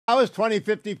How is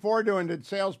 2054 doing? Did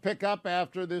sales pick up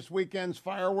after this weekend's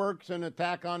fireworks and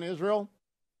attack on Israel?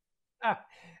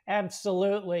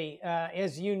 Absolutely.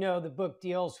 As you know, the book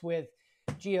deals with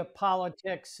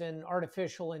geopolitics and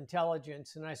artificial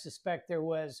intelligence, and I suspect there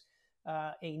was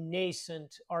a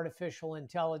nascent artificial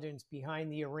intelligence behind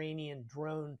the Iranian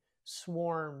drone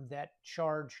swarm that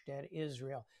charged at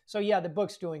Israel. So, yeah, the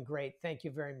book's doing great. Thank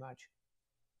you very much.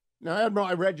 Now, Admiral,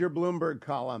 I read your Bloomberg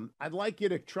column. I'd like you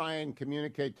to try and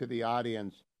communicate to the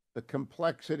audience the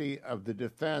complexity of the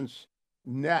defense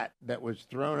net that was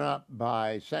thrown up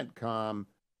by CENTCOM,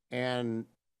 and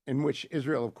in which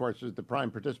Israel, of course, is the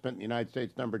prime participant, the United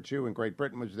States #2, and Great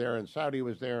Britain was there, and Saudi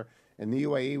was there, and the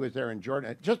UAE was there, and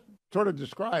Jordan. Just sort of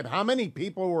describe how many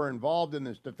people were involved in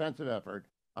this defensive effort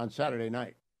on Saturday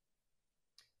night.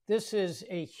 This is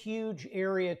a huge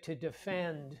area to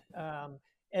defend,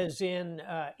 as in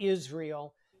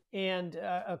Israel. And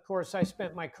of course, I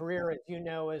spent my career, as you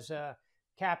know, as a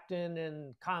captain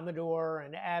and commodore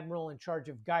and admiral in charge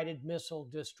of guided missile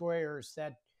destroyers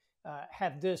that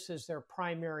have this as their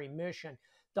primary mission.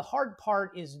 The hard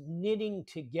part is knitting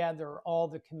together all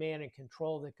the command and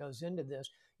control that goes into this.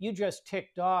 You just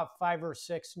ticked off 5 or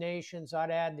 6 nations. I'd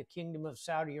add the Kingdom of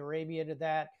Saudi Arabia to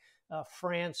that.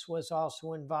 France was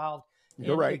also involved.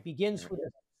 You're right. It begins with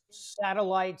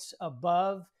satellites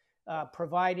above,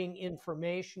 providing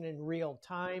information in real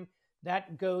time.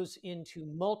 That goes into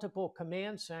multiple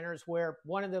command centers where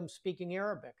one of them speaking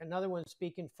Arabic, another one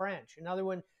speaking French, another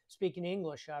one speaking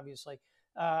English, obviously,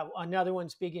 another one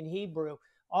speaking Hebrew.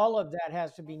 All of that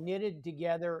has to be knitted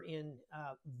together in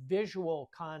visual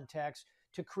context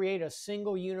to create a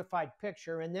single unified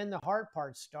picture. And then the hard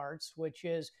part starts, which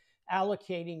is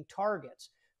allocating targets.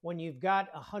 When you've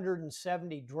got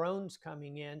 170 drones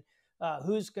coming in,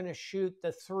 who's going to shoot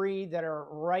the 3 that are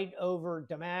right over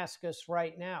Damascus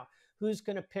right now? Who's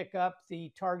going to pick up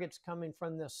the targets coming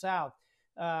from the south?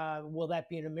 Will that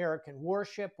be an American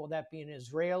warship? Will that be an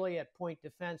Israeli at point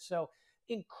defense? So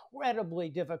incredibly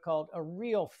difficult, a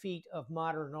real feat of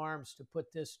modern arms to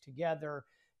put this together.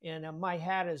 And my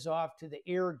hat is off to the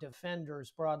air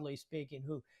defenders, broadly speaking,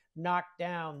 who knocked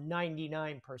down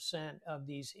 99% of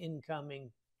these incoming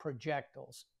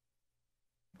projectiles.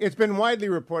 It's been widely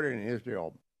reported in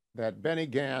Israel that Benny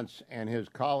Gantz and his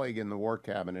colleague in the War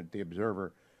Cabinet, the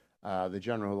Observer, the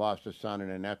general who lost a son and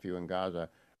a nephew in Gaza,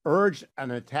 urged an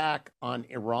attack on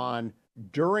Iran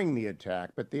during the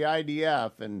attack. But the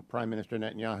IDF, and Prime Minister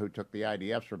Netanyahu took the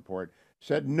IDF's report,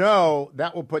 said, no,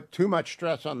 that will put too much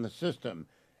stress on the system.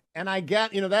 And I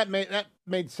get, that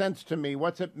made sense to me.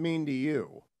 What's it mean to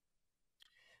you?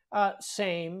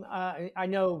 Same. I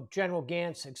know General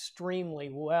Gantz extremely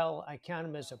well. I count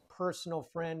him as a personal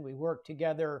friend. We worked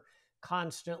together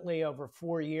constantly over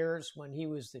 4 years when he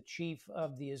was the chief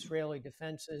of the Israeli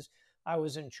defenses. I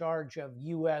was in charge of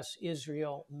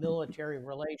U.S.-Israel military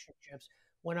relationships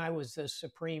when I was the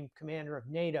supreme commander of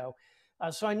NATO.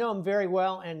 So I know him very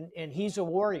well, and he's a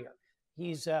warrior.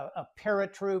 He's a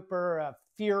paratrooper, a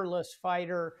fearless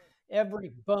fighter.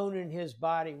 Every bone in his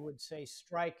body would say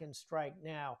strike and strike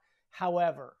now.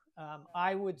 However,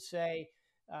 I would say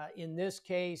in this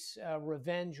case,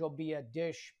 revenge will be a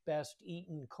dish best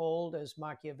eaten cold, as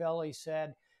Machiavelli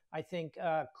said. I think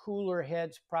cooler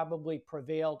heads probably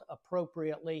prevailed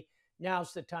appropriately.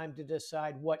 Now's the time to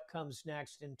decide what comes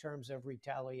next in terms of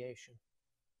retaliation.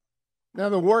 Now,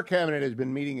 the War Cabinet has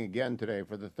been meeting again today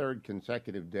for the 3rd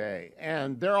consecutive day,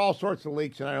 and there are all sorts of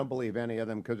leaks, and I don't believe any of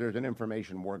them because there's an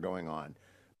information war going on.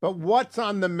 But what's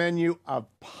on the menu of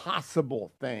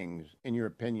possible things, in your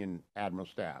opinion, Admiral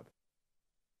Stav?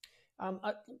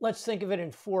 Let's think of it in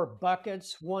 4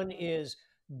 buckets. One is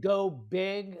go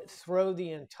big, throw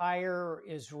the entire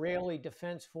Israeli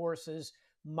Defense Forces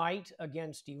might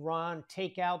against Iran,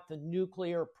 take out the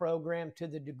nuclear program to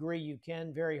the degree you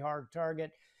can, very hard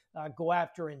target. Go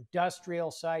after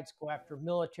industrial sites, go after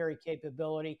military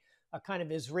capability, a kind of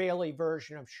Israeli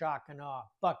version of shock and awe.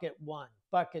 Bucket 1.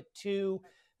 Bucket 2,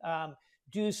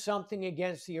 do something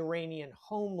against the Iranian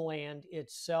homeland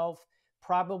itself,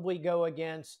 probably go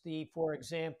against for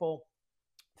example,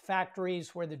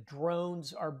 factories where the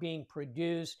drones are being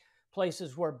produced,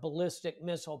 places where ballistic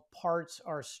missile parts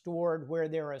are stored, where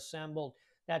they're assembled.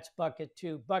 That's bucket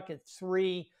 2. Bucket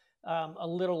 3, a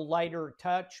little lighter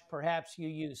touch. Perhaps you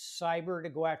use cyber to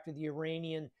go after the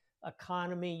Iranian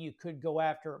economy. You could go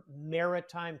after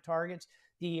maritime targets.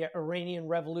 The Iranian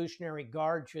Revolutionary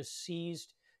Guard just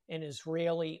seized an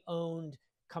Israeli-owned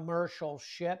commercial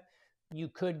ship. You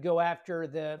could go after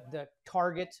the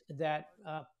targets that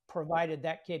provided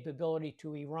that capability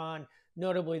to Iran,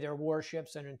 notably their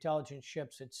warships and intelligence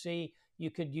ships at sea. You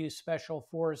could use special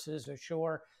forces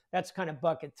ashore. That's kind of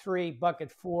bucket three.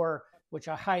 Bucket four, which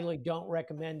I highly don't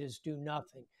recommend, is do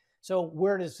nothing. So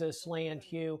where does this land,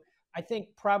 Hugh? I think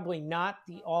probably not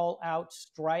the all out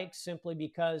strike, simply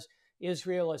because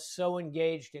Israel is so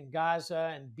engaged in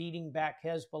Gaza and beating back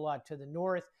Hezbollah to the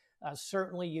north.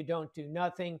 Certainly, you don't do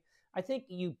nothing. I think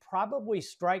you probably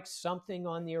strike something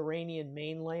on the Iranian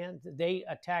mainland. They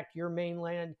attacked your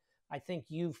mainland. I think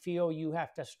you feel you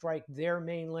have to strike their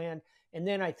mainland. And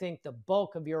then I think the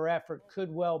bulk of your effort could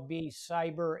well be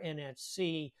cyber and at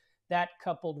sea. That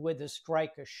coupled with a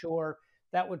strike ashore,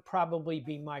 that would probably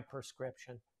be my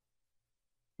prescription.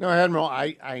 No, Admiral,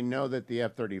 I know that the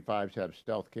F-35s have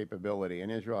stealth capability, and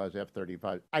Israel has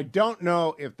F-35s. I don't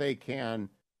know if they can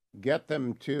get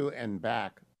them to and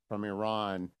back from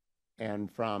Iran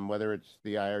and from whether it's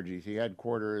the IRGC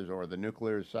headquarters or the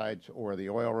nuclear sites or the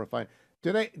oil refinery.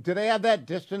 Do they have that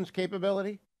distance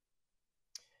capability?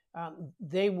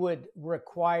 They would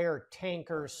require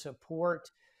tanker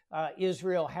support.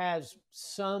 Israel has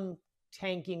some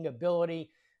tanking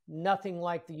ability, nothing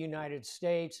like the United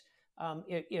States.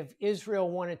 If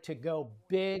Israel wanted to go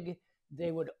big,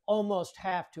 they would almost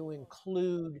have to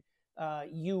include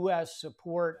U.S.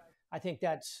 support. I think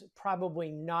that's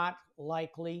probably not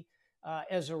likely.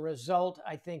 As a result,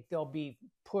 I think they'll be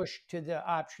pushed to the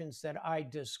options that I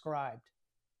described.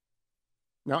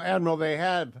 Now, Admiral, they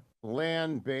have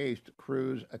land-based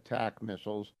cruise attack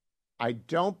missiles. I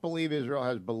don't believe Israel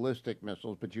has ballistic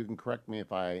missiles, but you can correct me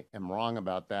if I am wrong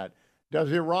about that.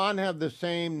 Does Iran have the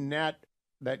same net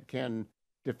that can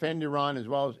defend Iran as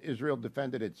well as Israel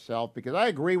defended itself? Because I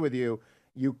agree with you,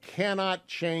 you cannot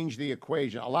change the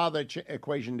equation, allow the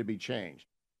equation to be changed.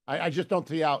 I just don't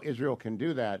see how Israel can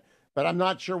do that. But I'm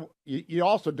not sure. You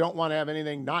also don't want to have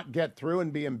anything not get through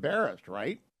and be embarrassed,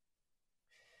 right?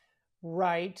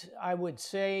 Right. I would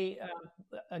say,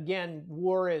 again,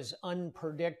 war is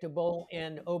unpredictable.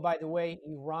 And oh, by the way,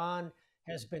 Iran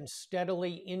has been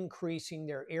steadily increasing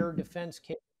their air defense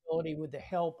capability with the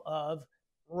help of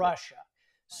Russia.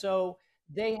 So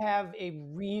they have a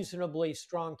reasonably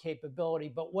strong capability.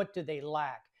 But what do they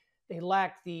lack? They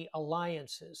lack the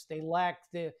alliances, they lack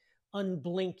the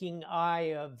unblinking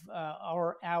eye of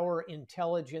our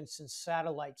intelligence and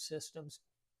satellite systems.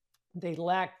 They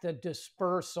lack the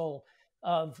dispersal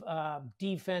of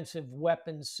defensive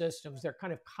weapons systems. They're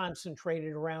kind of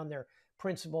concentrated around their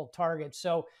principal targets.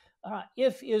 So,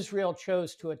 if Israel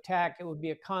chose to attack, it would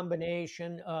be a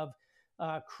combination of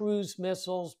cruise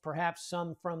missiles, perhaps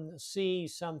some from the sea,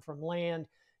 some from land.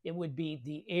 It would be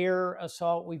the air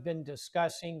assault we've been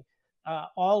discussing.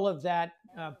 All of that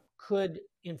could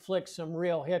inflict some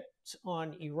real hits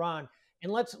on Iran.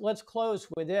 And let's close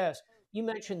with this. You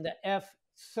mentioned the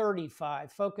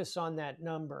F-35. Focus on that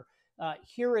number.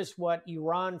 Here is what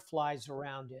Iran flies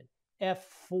around in: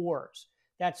 F-4s.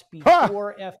 That's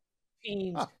before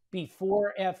F-15s,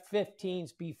 before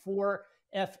F-15s, before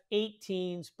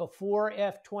F-18s, before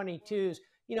F-22s.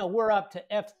 You know, we're up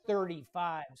to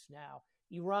F-35s now.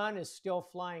 Iran is still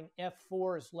flying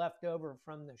F-4s left over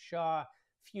from the Shah,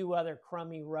 few other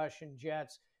crummy Russian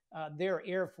jets. Their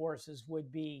air forces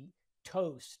would be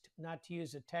toast, not to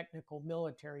use a technical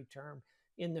military term,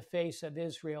 in the face of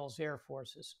Israel's air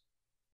forces.